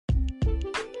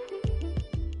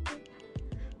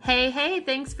Hey,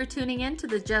 thanks for tuning in to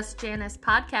the Just Janice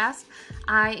podcast.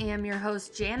 I am your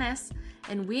host, Janice,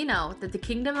 and we know that the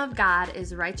kingdom of God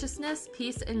is righteousness,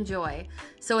 peace, and joy.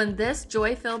 So in this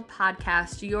joy-filled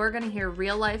podcast, you're going to hear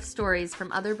real-life stories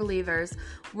from other believers.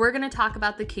 We're going to talk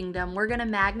about the kingdom. We're going to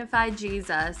magnify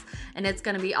Jesus, and it's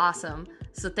going to be awesome.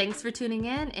 So thanks for tuning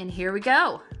in, and here we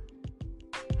go.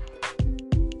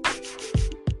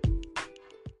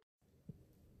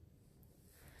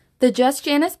 The Just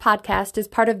Janice podcast is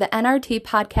part of the NRT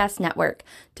Podcast Network.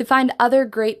 To find other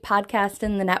great podcasts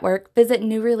in the network, visit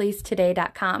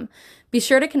newreleasetoday.com. Be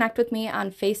sure to connect with me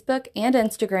on Facebook and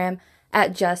Instagram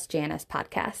at Just Janice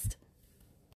Podcast.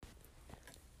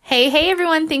 Hey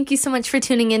everyone, thank you so much for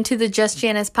tuning into the Just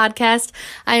Janice podcast.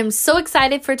 I am so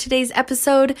excited for today's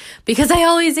episode because I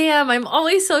always am. I'm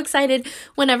always so excited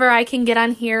whenever I can get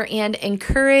on here and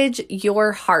encourage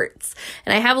your hearts.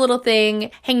 And I have a little thing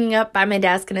hanging up by my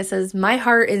desk and it says, my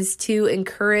heart is to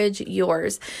encourage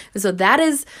yours. And so that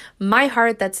is my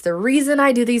heart. That's the reason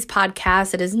I do these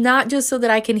podcasts. It is not just so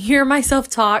that I can hear myself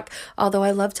talk, although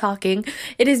I love talking.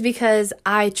 It is because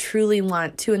I truly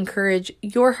want to encourage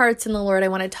your hearts in the Lord. I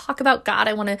want to talk about God.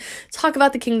 I want to talk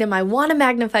about the kingdom. I want to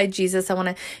magnify Jesus. I want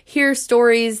to hear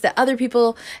stories that other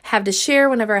people have to share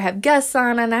whenever I have guests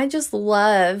on. And I just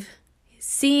love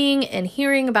seeing and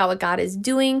hearing about what God is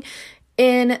doing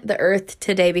in the earth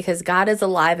today because God is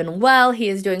alive and well. He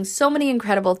is doing so many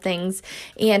incredible things.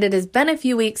 And it has been a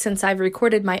few weeks since I've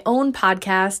recorded my own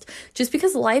podcast just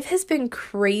because life has been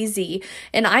crazy.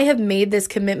 And I have made this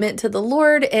commitment to the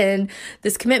Lord and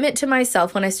this commitment to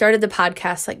myself when I started the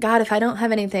podcast. Like, God, if I don't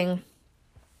have anything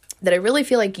that I really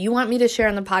feel like you want me to share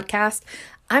on the podcast,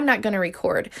 I'm not going to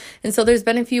record. And so there's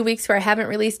been a few weeks where I haven't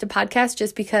released a podcast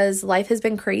just because life has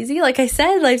been crazy. Like I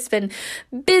said, life's been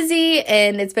busy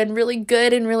and it's been really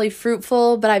good and really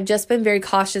fruitful, but I've just been very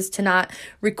cautious to not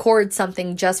record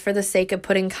something just for the sake of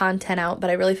putting content out. But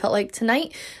I really felt like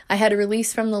tonight I had a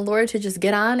release from the Lord to just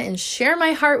get on and share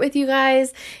my heart with you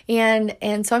guys. And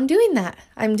so I'm doing that.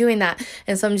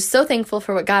 And so I'm just so thankful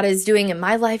for what God is doing in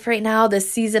my life right now. This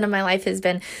season of my life has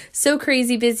been so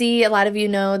crazy busy. A lot of you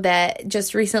know that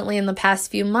just recently in the past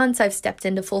few months, I've stepped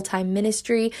into full-time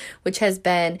ministry, which has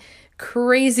been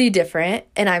crazy different.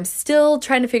 And I'm still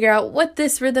trying to figure out what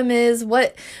this rhythm is.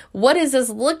 What does this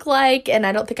look like? And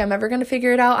I don't think I'm ever going to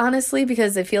figure it out, honestly,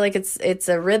 because I feel like it's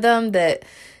a rhythm that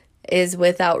is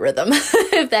without rhythm,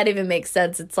 if that even makes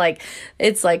sense. It's like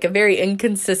a very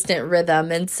inconsistent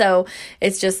rhythm. And so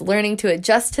it's just learning to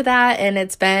adjust to that. And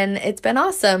it's been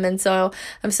awesome. And so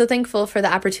I'm so thankful for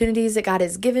the opportunities that God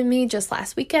has given me. Just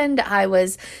last weekend, I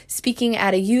was speaking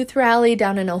at a youth rally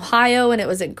down in Ohio, and it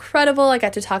was incredible. I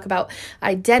got to talk about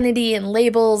identity and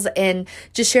labels and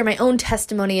just share my own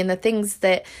testimony and the things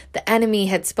that the enemy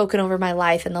had spoken over my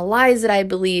life and the lies that I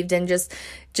believed, and just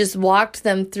walked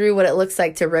them through what it looks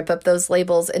like to rip up those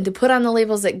labels and to put on the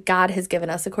labels that God has given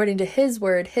us according to His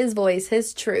word, His voice,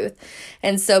 His truth.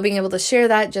 And so being able to share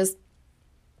that just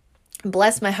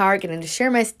bless my heart, getting to share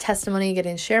my testimony,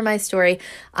 getting to share my story.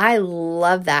 I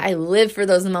love that. I live for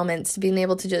those moments, being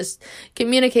able to just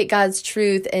communicate God's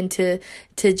truth and to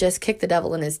just kick the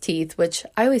devil in his teeth, which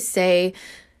I always say,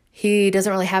 he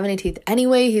doesn't really have any teeth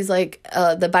anyway. He's like,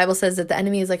 the Bible says that the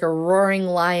enemy is like a roaring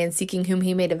lion seeking whom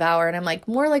he may devour. And I'm like,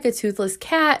 more like a toothless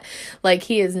cat. Like,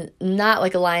 he is not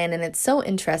like a lion. And it's so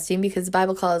interesting because the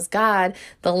Bible calls God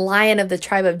the Lion of the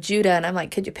tribe of Judah. And I'm like,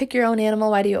 could you pick your own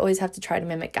animal? Why do you always have to try to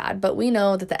mimic God? But we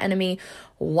know that the enemy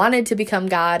wanted to become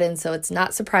God. And so it's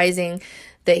not surprising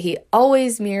that he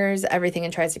always mirrors everything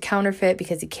and tries to counterfeit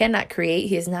because he cannot create.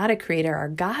 He is not a creator. Our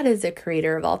God is a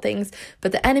creator of all things,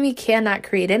 but the enemy cannot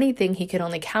create anything. He can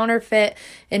only counterfeit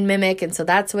and mimic, and so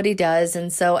that's what he does.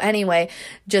 And so anyway,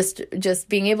 just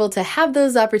being able to have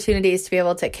those opportunities to be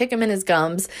able to kick him in his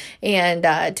gums and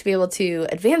to be able to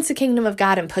advance the kingdom of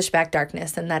God and push back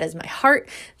darkness. And that is my heart.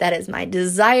 That is my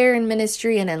desire in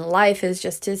ministry and in life, is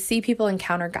just to see people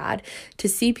encounter God, to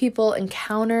see people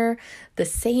encounter the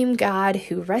same God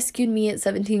who rescued me at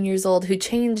 17 years old, who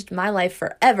changed my life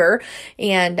forever.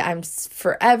 And I'm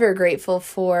forever grateful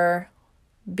for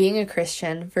being a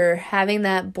Christian, for having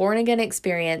that born again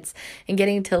experience and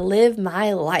getting to live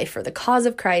my life for the cause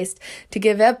of Christ, to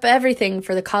give up everything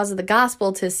for the cause of the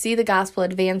gospel, to see the gospel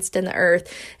advanced in the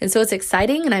earth. And so it's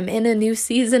exciting, and I'm in a new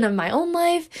season of my own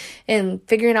life and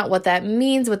figuring out what that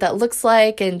means, what that looks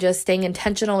like, and just staying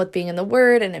intentional with being in the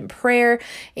word and in prayer.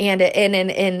 And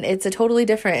it's a totally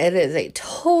different, it is a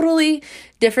totally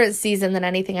different season than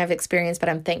anything I've experienced, but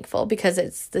I'm thankful because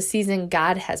it's the season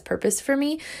God has purpose for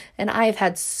me. And I've had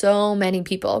had so many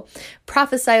people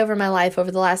prophesy over my life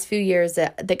over the last few years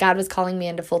that God was calling me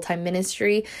into full-time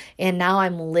ministry, and now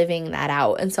I'm living that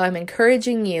out. And so I'm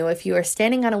encouraging you, if you are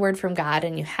standing on a word from God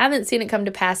and you haven't seen it come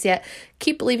to pass yet,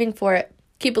 keep believing for it.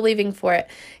 Keep believing for it.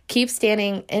 Keep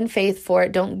standing in faith for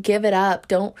it. Don't give it up.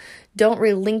 Don't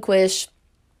relinquish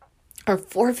or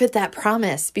forfeit that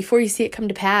promise before you see it come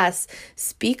to pass.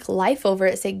 Speak life over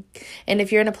it. Say, and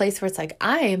if you're in a place where it's like,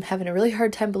 I am having a really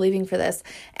hard time believing for this,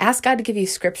 ask God to give you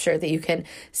scripture that you can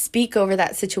speak over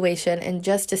that situation and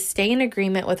just to stay in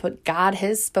agreement with what God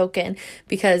has spoken,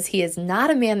 because he is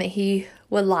not a man that he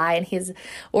would lie, and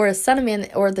or the son of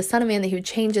man that he would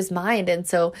change his mind. And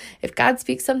so if God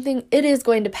speaks something, it is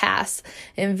going to pass.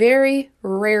 And very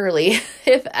rarely,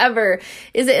 if ever,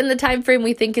 is it in the time frame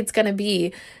we think it's going to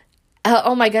be.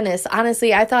 Oh my goodness.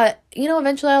 Honestly, I thought,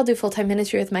 eventually I'll do full-time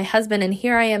ministry with my husband. And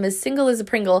here I am, as single as a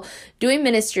Pringle, doing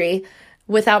ministry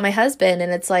without my husband.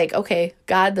 And it's like, okay,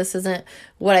 God, this isn't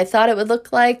what I thought it would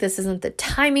look like. This isn't the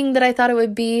timing that I thought it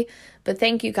would be. But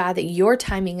thank you, God, that your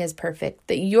timing is perfect,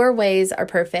 that your ways are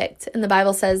perfect. And the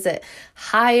Bible says that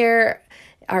higher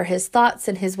are his thoughts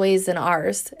and his ways than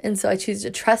ours. And so I choose to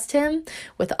trust him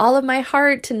with all of my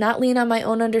heart, to not lean on my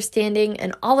own understanding,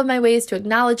 and all of my ways to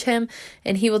acknowledge him,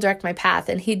 and he will direct my path.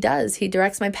 And he does. He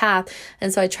directs my path.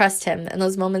 And so I trust him. And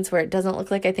those moments where it doesn't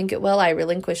look like I think it will, I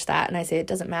relinquish that. And I say, it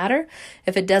doesn't matter.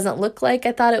 If it doesn't look like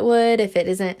I thought it would, if it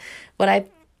isn't what I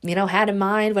had in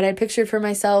mind, what I'd pictured for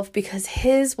myself, because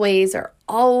his ways are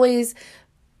always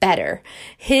better.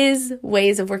 His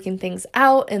ways of working things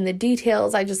out and the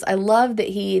details. I love that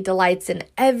he delights in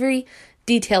every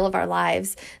detail of our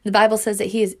lives. The Bible says that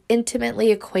he is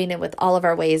intimately acquainted with all of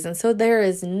our ways. And so there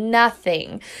is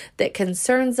nothing that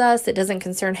concerns us that doesn't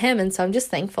concern him. And so I'm just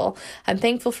thankful. I'm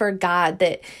thankful for a God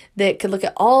that could look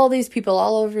at all these people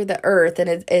all over the earth,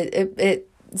 and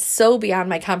it's so beyond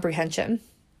my comprehension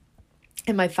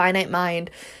and my finite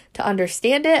mind to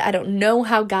understand it. I don't know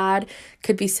how God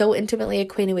could be so intimately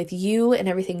acquainted with you and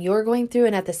everything you're going through,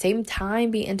 and at the same time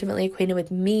be intimately acquainted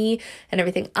with me and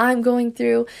everything I'm going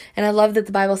through. And I love that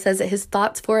the Bible says that his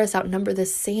thoughts for us outnumber the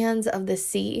sands of the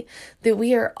sea, that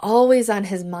we are always on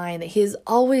his mind, that he is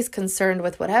always concerned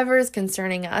with whatever is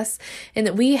concerning us, and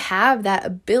that we have that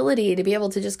ability to be able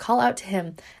to just call out to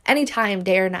him anytime,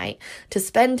 day or night, to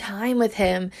spend time with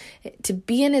him, to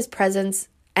be in his presence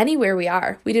anywhere we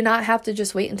are. We do not have to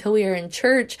just wait until we are in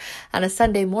church on a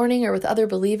Sunday morning or with other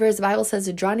believers. The Bible says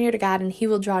to draw near to God and he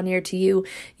will draw near to you.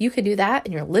 You could do that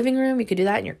in your living room. You could do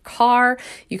that in your car.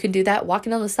 You can do that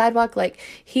walking on the sidewalk. Like,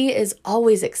 he is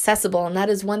always accessible. And that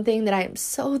is one thing that I am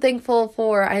so thankful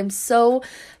for. I am so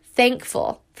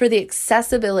thankful for the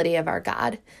accessibility of our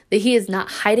God, that he is not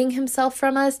hiding himself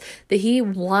from us, that he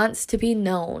wants to be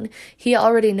known. He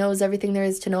already knows everything there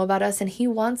is to know about us, and he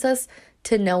wants us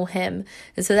to know him.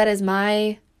 And so that is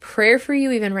my prayer for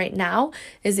you even right now,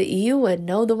 is that you would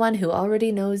know the one who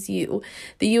already knows you,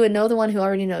 that you would know the one who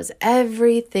already knows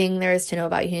everything there is to know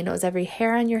about you. He knows every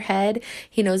hair on your head.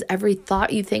 He knows every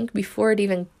thought you think before it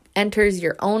even enters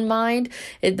your own mind.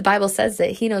 The Bible says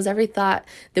that he knows every thought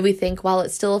that we think while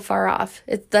it's still far off.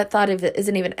 That thought of it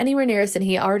isn't even anywhere near us, and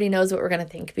he already knows what we're going to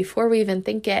think before we even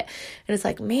think it. And it's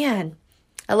like, man,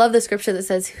 I love the scripture that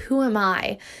says, who am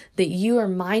I that you are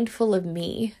mindful of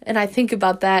me? And I think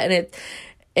about that,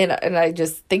 and I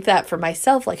just think that for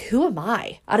myself, like, who am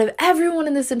I? Out of everyone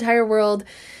in this entire world,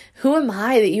 who am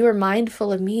I that you are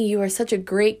mindful of me? You are such a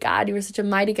great God. You are such a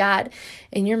mighty God,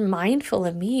 and you're mindful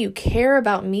of me. You care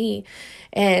about me.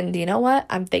 And you know what?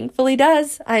 I'm thankful he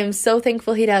does. I am so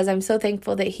thankful he does. I'm so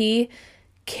thankful that he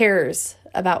cares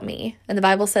about me. And the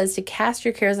Bible says to cast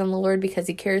your cares on the Lord because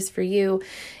he cares for you.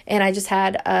 And I just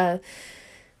had it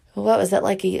was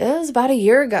about a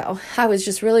year ago. I was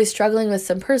just really struggling with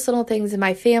some personal things in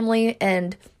my family,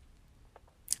 and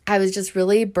I was just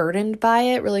really burdened by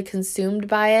it, really consumed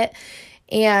by it.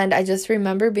 And I just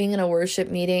remember being in a worship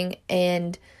meeting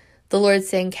and the Lord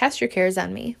saying, cast your cares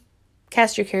on me.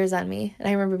 Cast your cares on me. And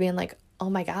I remember being like, oh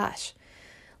my gosh.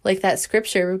 Like, that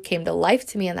scripture came to life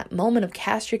to me in that moment of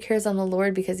cast your cares on the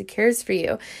Lord because he cares for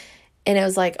you. And it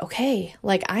was like, okay,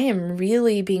 like, I am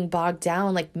really being bogged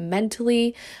down, like,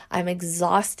 mentally. I'm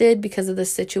exhausted because of the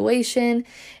situation,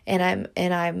 and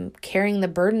I'm carrying the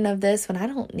burden of this when I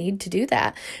don't need to do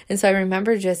that. And so I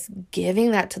remember just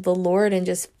giving that to the Lord and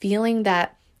just feeling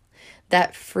that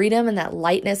freedom and that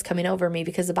lightness coming over me,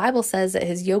 because the Bible says that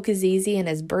his yoke is easy and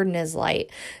his burden is light.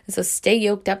 And so stay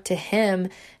yoked up to him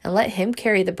and let him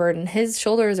carry the burden. His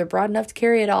shoulders are broad enough to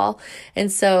carry it all.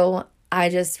 And so I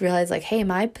just realized like, hey,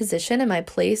 my position and my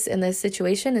place in this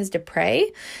situation is to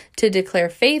pray, to declare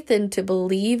faith, and to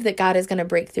believe that God is going to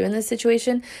break through in this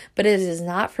situation. But it is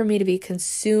not for me to be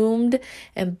consumed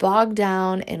and bogged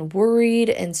down and worried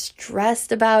and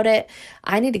stressed about it.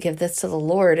 I need to give this to the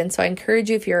Lord. And so I encourage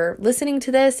you, if you're listening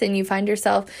to this and you find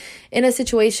yourself in a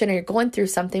situation or you're going through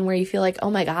something where you feel like,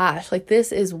 oh my gosh, like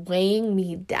this is weighing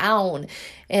me down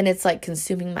and it's like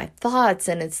consuming my thoughts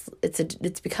and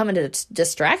it's becoming a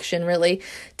distraction, really,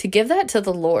 to give that to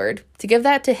the Lord, to give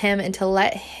that to Him and to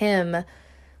let Him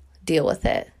deal with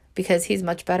it, because He's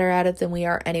much better at it than we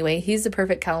are anyway. He's the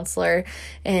perfect counselor,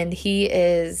 and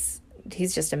He's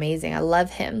just amazing. I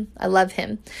love Him.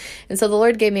 And so the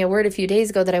Lord gave me a word a few days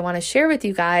ago that I want to share with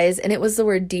you guys, and it was the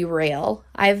word derail.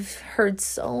 I've heard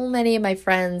so many of my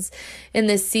friends in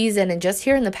this season and just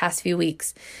here in the past few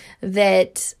weeks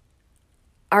that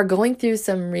are going through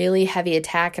some really heavy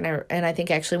attack. And I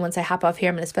think actually once I hop off here,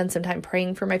 I'm going to spend some time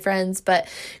praying for my friends, but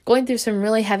going through some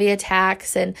really heavy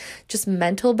attacks and just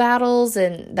mental battles,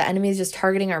 and the enemy is just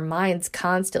targeting our minds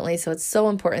constantly. So it's so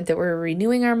important that we're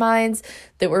renewing our minds,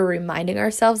 that we're reminding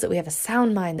ourselves that we have a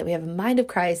sound mind, that we have a mind of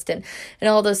Christ, and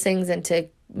all those things, and to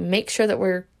make sure that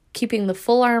we're keeping the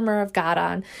full armor of God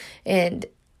on. And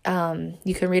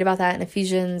you can read about that in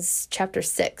Ephesians chapter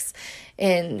 6.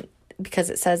 And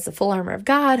because it says the full armor of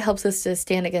God helps us to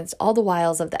stand against all the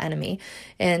wiles of the enemy.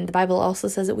 And the Bible also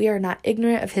says that we are not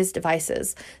ignorant of his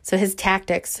devices. So his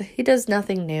tactics, he does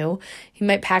nothing new. He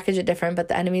might package it different, but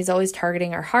the enemy is always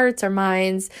targeting our hearts, our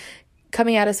minds,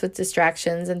 coming at us with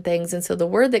distractions and things. And so the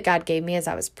word that God gave me as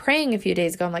I was praying a few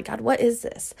days ago, I'm like, God, what is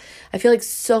this? I feel like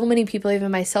so many people,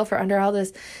 even myself, are under all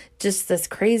this, just this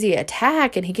crazy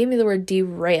attack. And he gave me the word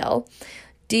derail.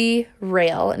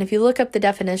 And if you look up the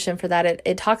definition for that,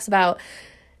 it talks about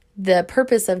the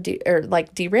purpose of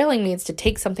derailing means to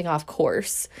take something off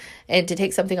course and to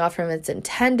take something off from its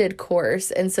intended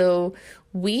course. And so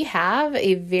we have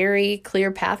a very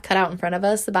clear path cut out in front of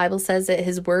us. The Bible says that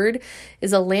his word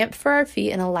is a lamp for our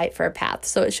feet and a light for our path.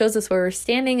 So it shows us where we're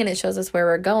standing and it shows us where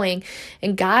we're going.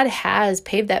 And God has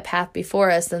paved that path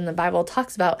before us. And the Bible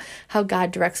talks about how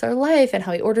God directs our life and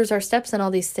how he orders our steps and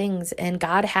all these things. And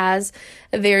God has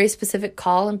a very specific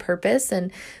call and purpose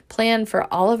and plan for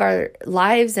all of our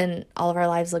lives, and all of our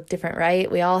lives look different,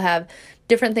 right? We all have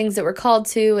different things that we're called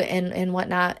to and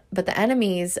whatnot. But the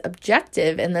enemy's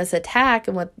objective in this attack,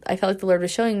 and what I felt like the Lord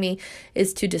was showing me,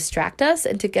 is to distract us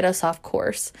and to get us off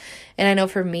course. And I know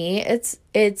for me,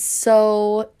 it's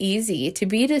so easy to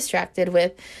be distracted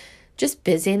with just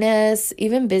busyness,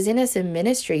 even busyness in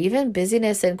ministry, even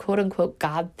busyness in quote unquote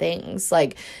God things,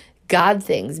 like God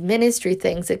things, ministry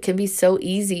things. It can be so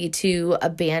easy to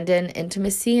abandon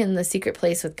intimacy in the secret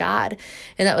place with God.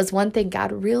 And that was one thing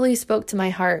God really spoke to my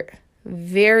heart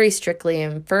very strictly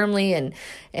and firmly, and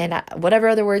whatever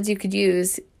other words you could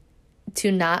use,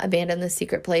 to not abandon the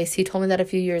secret place. He told me that a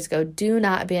few years ago. Do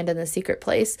not abandon the secret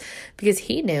place, because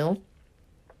he knew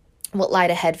what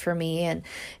lied ahead for me and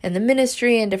the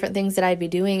ministry and different things that I'd be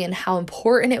doing, and how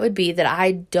important it would be that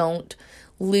I don't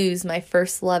lose my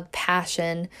first love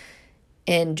passion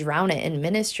and drown it in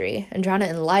ministry and drown it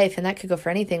in life. And that could go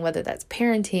for anything, whether that's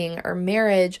parenting or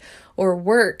marriage or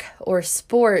work or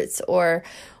sports or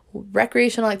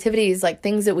recreational activities, like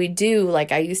things that we do.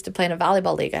 Like I used to play in a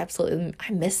volleyball league.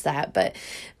 I miss that. But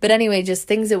anyway, just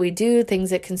things that we do, things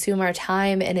that consume our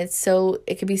time. And it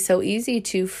can be so easy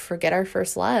to forget our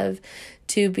first love,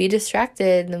 to be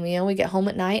distracted. And we get home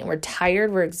at night and we're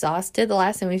tired, we're exhausted. The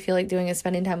last thing we feel like doing is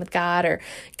spending time with God or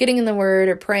getting in the word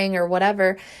or praying or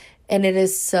whatever. And it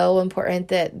is so important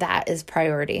that is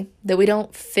priority, that we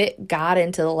don't fit God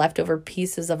into the leftover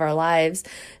pieces of our lives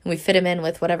and we fit him in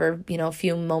with whatever,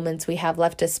 few moments we have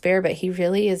left to spare. But he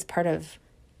really is part of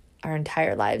our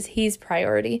entire lives. He's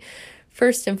priority.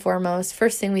 First and foremost,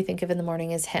 first thing we think of in the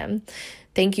morning is him.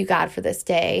 Thank you, God, for this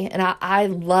day. And I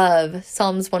love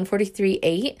Psalms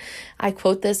 143:8. I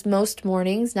quote this most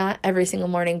mornings, not every single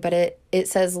morning, but it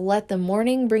says, "Let the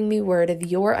morning bring me word of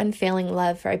your unfailing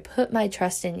love, for I put my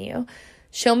trust in you.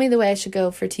 Show me the way I should go,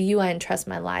 for to you I entrust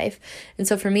my life." And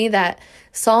so for me, that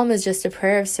psalm is just a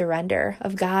prayer of surrender,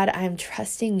 of God, I am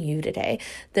trusting you today,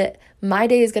 that my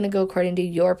day is going to go according to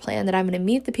your plan, that I'm going to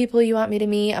meet the people you want me to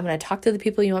meet. I'm going to talk to the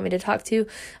people you want me to talk to.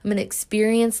 I'm going to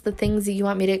experience the things that you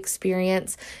want me to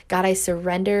experience. God, I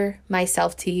surrender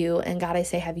myself to you. And God, I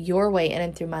say, have your way in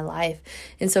and through my life.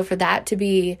 And so for that to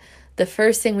be the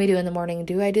first thing we do in the morning,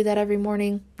 do I do that every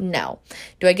morning? No.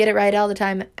 Do I get it right all the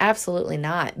time? Absolutely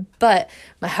not. But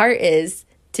my heart is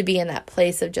to be in that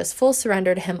place of just full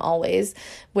surrender to him always,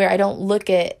 where I don't look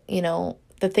at,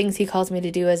 the things he calls me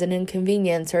to do as an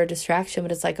inconvenience or a distraction,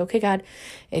 but it's like, okay, God,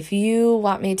 if you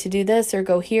want me to do this or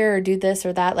go here or do this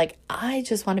or that, like, I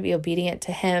just want to be obedient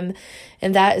to him.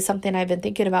 And that is something I've been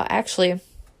thinking about actually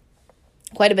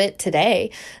quite a bit today,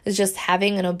 is just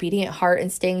having an obedient heart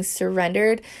and staying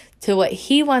surrendered to what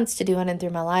he wants to do in and through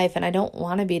my life. And I don't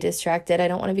want to be distracted. I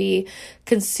don't want to be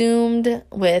consumed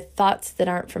with thoughts that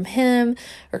aren't from him,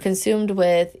 or consumed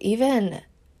with even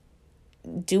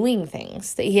doing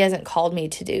things that he hasn't called me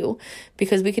to do,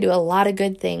 because we could do a lot of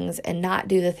good things and not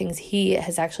do the things he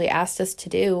has actually asked us to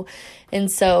do. And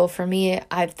so for me,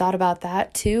 I've thought about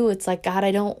that too. It's like, God,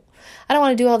 I don't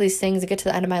want to do all these things and get to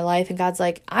the end of my life. And God's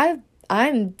like, I'm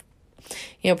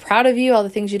proud of you, all the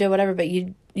things you did, whatever, but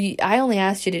I only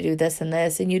asked you to do this and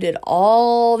this, and you did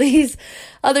all these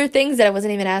other things that I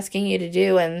wasn't even asking you to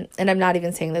do. And I'm not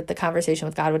even saying that the conversation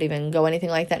with God would even go anything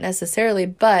like that necessarily,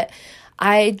 but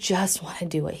I just want to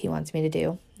do what he wants me to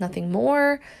do. Nothing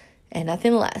more and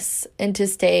nothing less. And to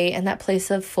stay in that place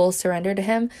of full surrender to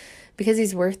him, because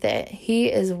he's worth it.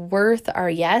 He is worth our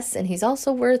yes, and he's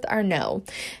also worth our no.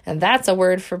 And that's a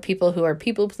word for people who are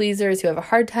people pleasers, who have a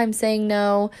hard time saying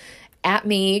no at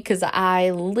me, because I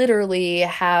literally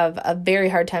have a very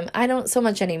hard time. I don't so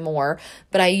much anymore,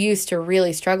 but I used to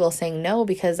really struggle saying no,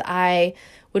 because I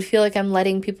would feel like I'm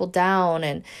letting people down.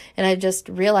 And I just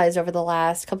realized over the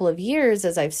last couple of years,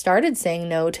 as I've started saying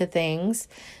no to things,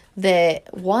 that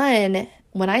one,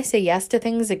 when I say yes to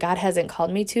things that God hasn't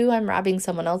called me to, I'm robbing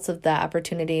someone else of the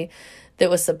opportunity that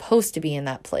was supposed to be in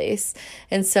that place.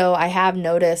 And so I have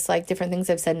noticed like different things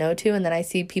I've said no to, and then I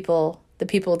see the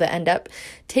people that end up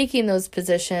taking those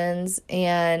positions,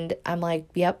 and I'm like,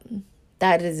 yep,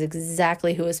 that is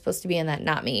exactly who is supposed to be in that,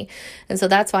 not me. And so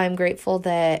that's why I'm grateful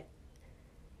that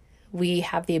we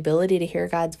have the ability to hear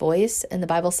God's voice. And the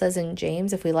Bible says in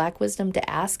James, if we lack wisdom, to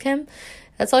ask him.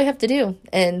 That's all you have to do.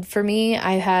 And for me,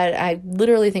 I'm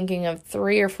literally thinking of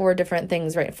 4 different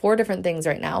things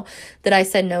right now that I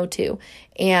said no to.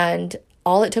 And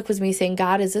all it took was me saying,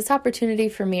 God, is this opportunity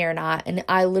for me or not? And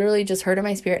I literally just heard in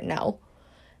my spirit, no.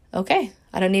 Okay.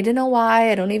 I don't need to know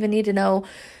why. I don't even need to know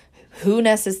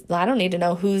I don't need to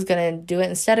know who's going to do it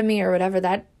instead of me or whatever.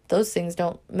 Those things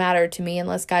don't matter to me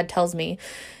unless God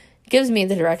gives me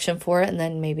the direction for it, and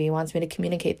then maybe he wants me to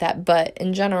communicate that. But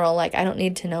in general, like, I don't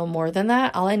need to know more than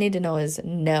that. All I need to know is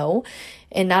no.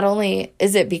 And not only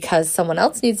is it because someone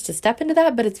else needs to step into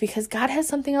that, but it's because God has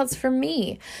something else for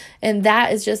me. And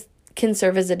that is just can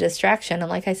serve as a distraction. And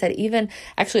like I said, even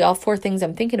actually all 4 things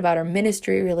I'm thinking about are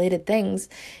ministry related things.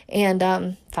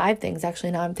 And 5 things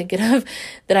actually now I'm thinking of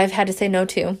that I've had to say no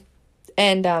to.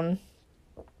 And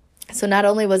so not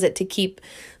only was it to keep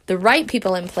the right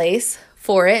people in place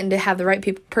for it and to have the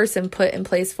right person put in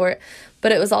place for it,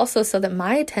 but it was also so that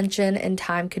my attention and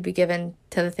time could be given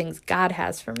to the things God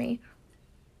has for me.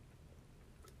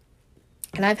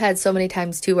 And I've had so many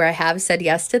times too where I have said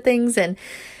yes to things, and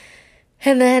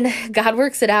then God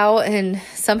works it out, and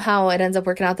somehow it ends up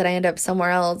working out that I end up somewhere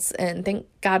else. And thank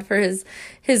God for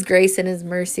his grace and his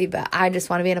mercy. But I just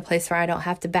want to be in a place where I don't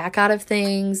have to back out of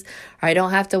things, or I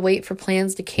don't have to wait for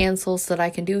plans to cancel so that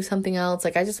I can do something else.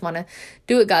 Like, I just want to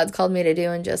do what God's called me to do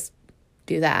and just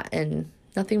do that, and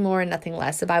nothing more and nothing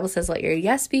less. The Bible says, let your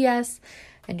yes be yes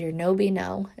and your no be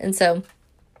no. And so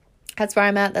that's where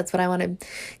I'm at. That's what I want to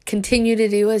continue to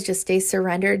do, is just stay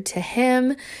surrendered to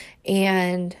him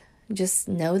and just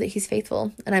know that he's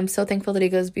faithful. And I'm so thankful that he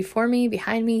goes before me,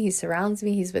 behind me, he surrounds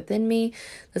me, he's within me.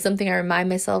 That's something I remind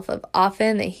myself of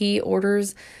often, that he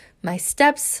orders my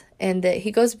steps and that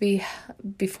he goes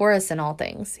before us in all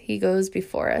things. He goes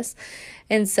before us.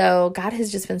 And so God has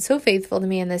just been so faithful to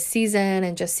me in this season,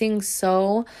 and just seeing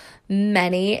so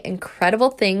many incredible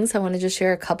things. I want to just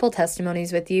share a couple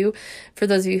testimonies with you. For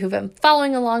those of you who've been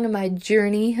following along in my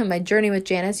journey with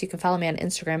Janice, you can follow me on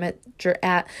Instagram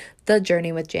at The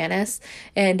Journey with Janice.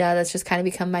 And that's just kind of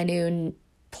become my new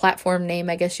platform name,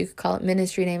 I guess you could call it.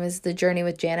 Ministry name is The Journey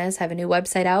with Janice. I have a new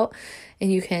website out,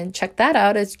 and you can check that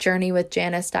out. It's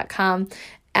journeywithjanice.com.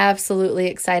 Absolutely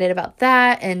excited about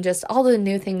that, and just all the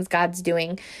new things God's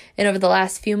doing. And over the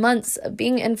last few months of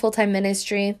being in full-time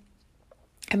ministry,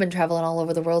 I've been traveling all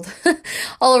over the world,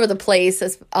 all over the place,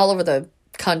 all over the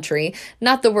country,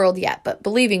 not the world yet, but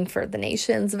believing for the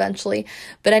nations eventually.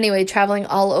 But anyway, traveling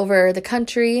all over the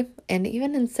country. And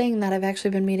even in saying that, I've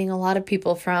actually been meeting a lot of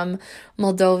people from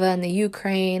Moldova and the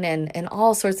Ukraine and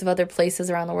all sorts of other places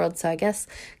around the world. So I guess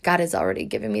God has already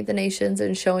given me the nations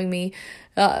and showing me,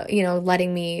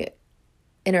 letting me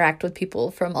interact with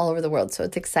people from all over the world. So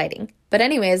it's exciting. But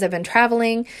anyways, I've been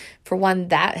traveling. For one,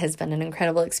 that has been an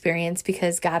incredible experience,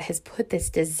 because God has put this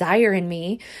desire in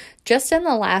me just in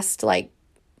the last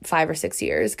 5 or 6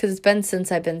 years, because it's been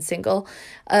since I've been single,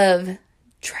 of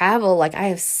travel. Like, I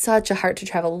have such a heart to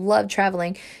travel, love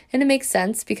traveling. And it makes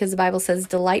sense because the Bible says,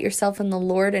 delight yourself in the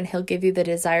Lord and he'll give you the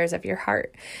desires of your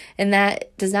heart. And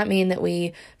that does not mean that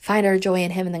we find our joy in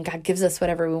him and then God gives us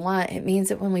whatever we want. It means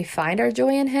that when we find our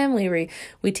joy in him,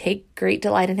 we take great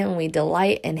delight in him, and we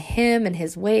delight in him and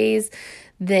his ways,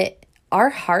 that our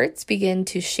hearts begin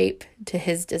to shape to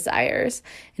his desires,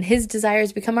 and his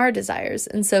desires become our desires.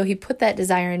 And so he put that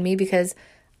desire in me because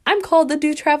I'm called to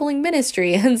do traveling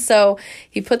ministry. And so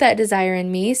he put that desire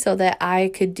in me so that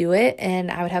I could do it and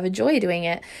I would have a joy doing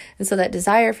it. And so that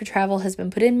desire for travel has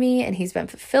been put in me, and he's been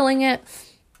fulfilling it.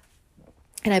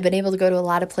 And I've been able to go to a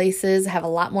lot of places, have a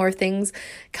lot more things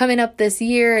coming up this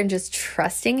year, and just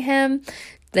trusting him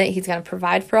that he's going to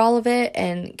provide for all of it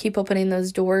and keep opening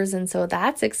those doors. And so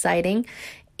that's exciting.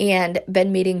 And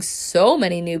been meeting so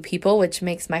many new people, which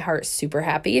makes my heart super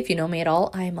happy. If you know me at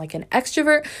all, I am like an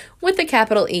extrovert with a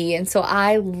capital E. And so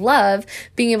I love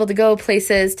being able to go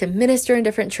places, to minister in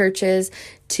different churches,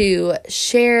 to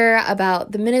share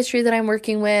about the ministry that I'm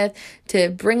working with, to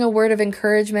bring a word of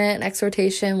encouragement and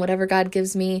exhortation, whatever God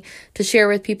gives me, to share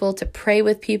with people, to pray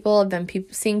with people. I've been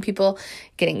seeing people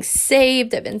getting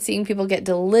saved. I've been seeing people get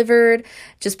delivered.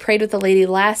 Just prayed with a lady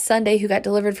last Sunday who got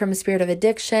delivered from a spirit of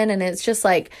addiction. And it's just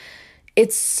like,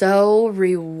 it's so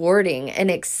rewarding and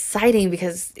exciting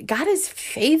because God is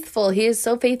faithful. He is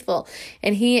so faithful,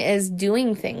 and he is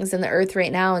doing things in the earth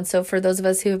right now. And so for those of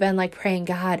us who have been like praying,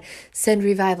 God, send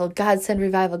revival, God, send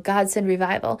revival, God, send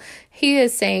revival, he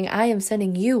is saying, I am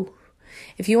sending you.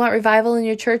 If you want revival in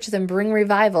your church, then bring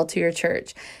revival to your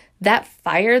church. That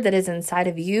fire that is inside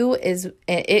of you,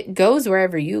 it goes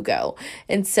wherever you go.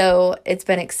 And so it's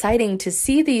been exciting to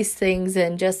see these things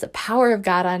and just the power of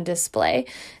God on display.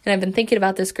 And I've been thinking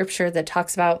about the scripture that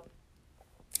talks about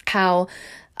how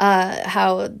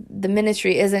the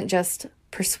ministry isn't just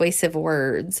persuasive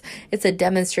words. It's a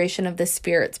demonstration of the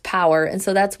Spirit's power. And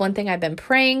so that's one thing I've been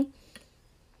praying.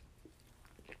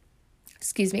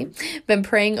 Been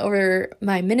praying over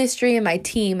my ministry and my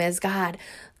team as God,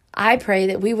 I pray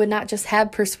that we would not just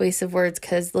have persuasive words,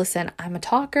 because listen, I'm a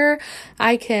talker.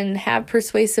 I can have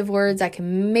persuasive words. I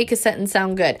can make a sentence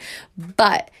sound good.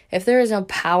 But if there is no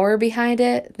power behind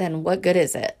it, then what good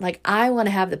is it? Like, I want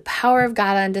to have the power of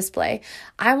God on display.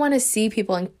 I want to see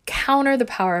people encounter the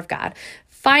power of God,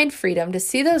 find freedom, to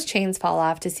see those chains fall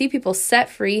off, to see people set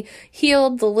free,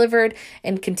 healed, delivered,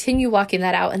 and continue walking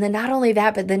that out. And then not only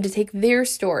that, but then to take their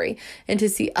story and to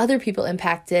see other people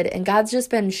impacted. And God's just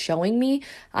been showing me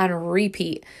on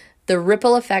repeat the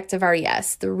ripple effect of our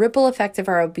yes, the ripple effect of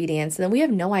our obedience. And then we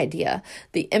have no idea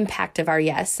the impact of our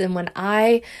yes. And when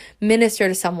I minister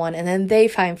to someone and then they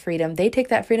find freedom, they take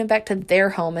that freedom back to their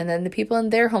home, and then the people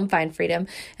in their home find freedom,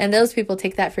 and those people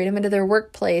take that freedom into their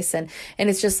workplace. And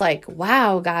it's just like,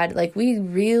 wow, God, like, we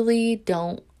really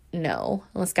don't know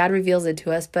unless God reveals it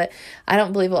to us. But I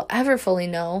don't believe we'll ever fully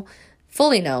know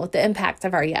the impact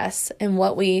of our yes and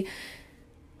what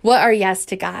our yes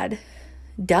to God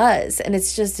does. And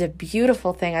it's just a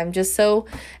beautiful thing. I'm just so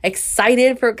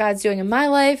excited for what God's doing in my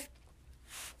life.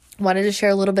 Wanted to share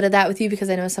a little bit of that with you because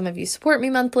I know some of you support me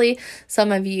monthly.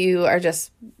 Some of you are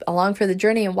just along for the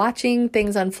journey and watching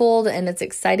things unfold, and it's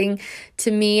exciting to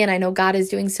me. And I know God is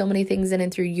doing so many things in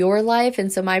and through your life.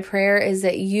 And so my prayer is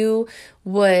that you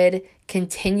would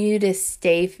continue to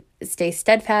stay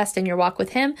steadfast in your walk with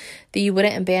him, that you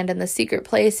wouldn't abandon the secret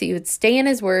place, that you would stay in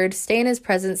his word, stay in his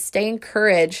presence, stay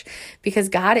encouraged, because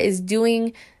God is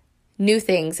doing new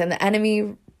things, and the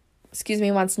enemy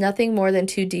wants nothing more than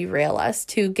to derail us,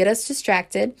 to get us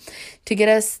distracted, to get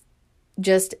us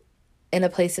just in a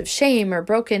place of shame or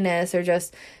brokenness, or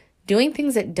just doing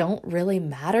things that don't really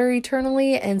matter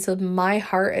eternally. And so my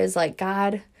heart is like,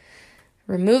 God,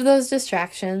 remove those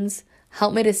distractions.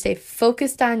 Help me to stay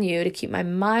focused on you, to keep my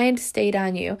mind stayed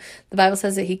on you. The Bible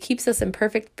says that he keeps us in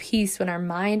perfect peace when our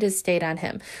mind is stayed on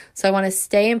him. So I want to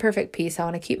stay in perfect peace. I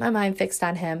want to keep my mind fixed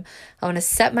on him. I want to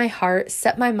set my heart,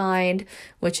 set my mind,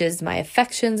 which is my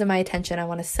affections and my attention. I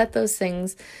want to set those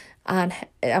things on,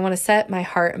 I want to set my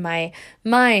heart and my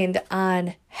mind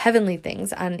on heavenly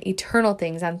things, on eternal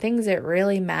things, on things that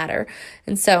really matter.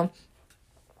 And so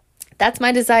that's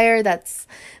my desire. That's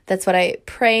what I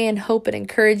pray and hope and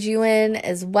encourage you in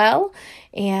as well.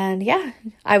 And yeah,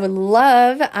 I'm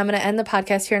going to end the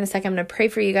podcast here in a second. I'm going to pray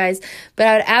for you guys, but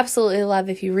I would absolutely love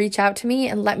if you reach out to me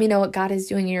and let me know what God is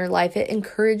doing in your life. It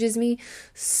encourages me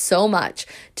so much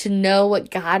to know what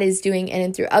God is doing in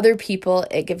and through other people.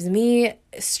 It gives me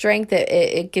strength.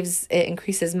 It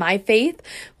increases my faith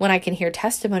when I can hear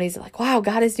testimonies like, wow,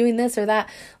 God is doing this or that.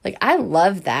 Like, I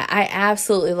love that. I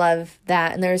absolutely love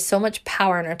that. And there's so much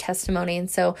power in our testimony. And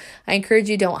so I encourage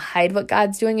you, don't hide what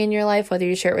God's doing in your life, whether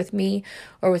you share it with me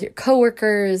or with your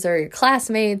coworkers or your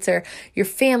classmates or your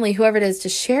family, whoever it is, to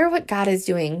share what God is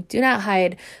doing. Do not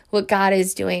hide what God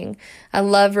is doing. I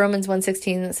love Romans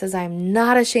 1:16 that says, I'm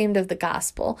not ashamed of the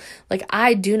gospel. Like,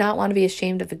 I do not want to be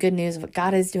ashamed of the good news of what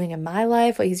God is doing in my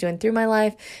life, what he's doing through my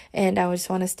life. And I just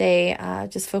want to stay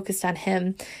just focused on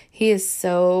him. He is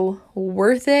so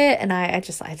worth it. And I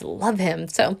love him.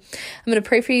 So I'm going to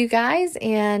pray for you guys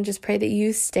and just pray that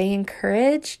you stay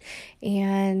encouraged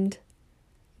and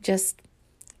just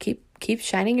keep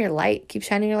shining your light. Keep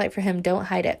shining your light for him. Don't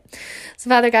hide it. So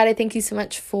Father God, I thank you so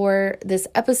much for this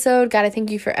episode. God, I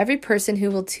thank you for every person who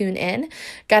will tune in.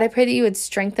 God, I pray that you would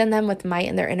strengthen them with might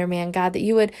in their inner man. God, that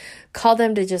you would call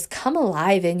them to just come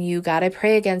alive in you. God, I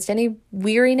pray against any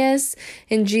weariness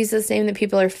in Jesus' name that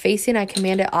people are facing. I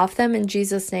command it off them in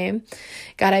Jesus' name.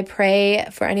 God, I pray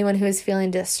for anyone who is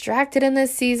feeling distracted in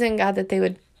this season, God, that they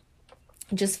would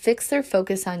just fix their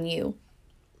focus on you.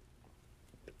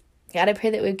 God, I pray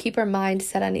that we would keep our mind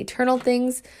set on eternal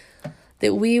things,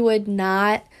 that we would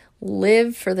not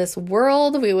live for this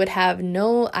world. We would have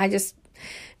I just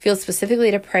feel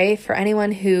specifically to pray for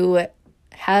anyone who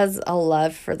has a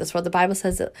love for this world. The Bible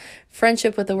says that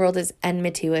friendship with the world is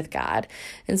enmity with God.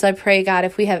 And so I pray, God,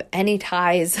 if we have any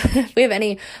ties, if we have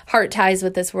any heart ties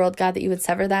with this world, God, that you would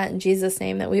sever that in Jesus'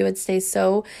 name, that we would stay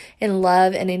so in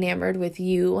love and enamored with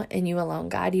you and you alone,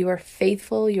 God. You are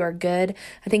faithful. You are good.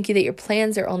 I thank you that your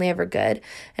plans are only ever good.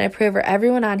 And I pray over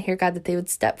everyone on here, God, that they would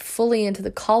step fully into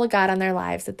the call of God on their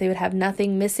lives, that they would have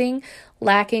nothing missing,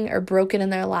 lacking, or broken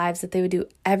in their lives, that they would do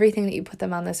everything that you put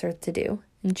them on this earth to do.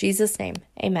 In Jesus' name,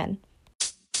 amen.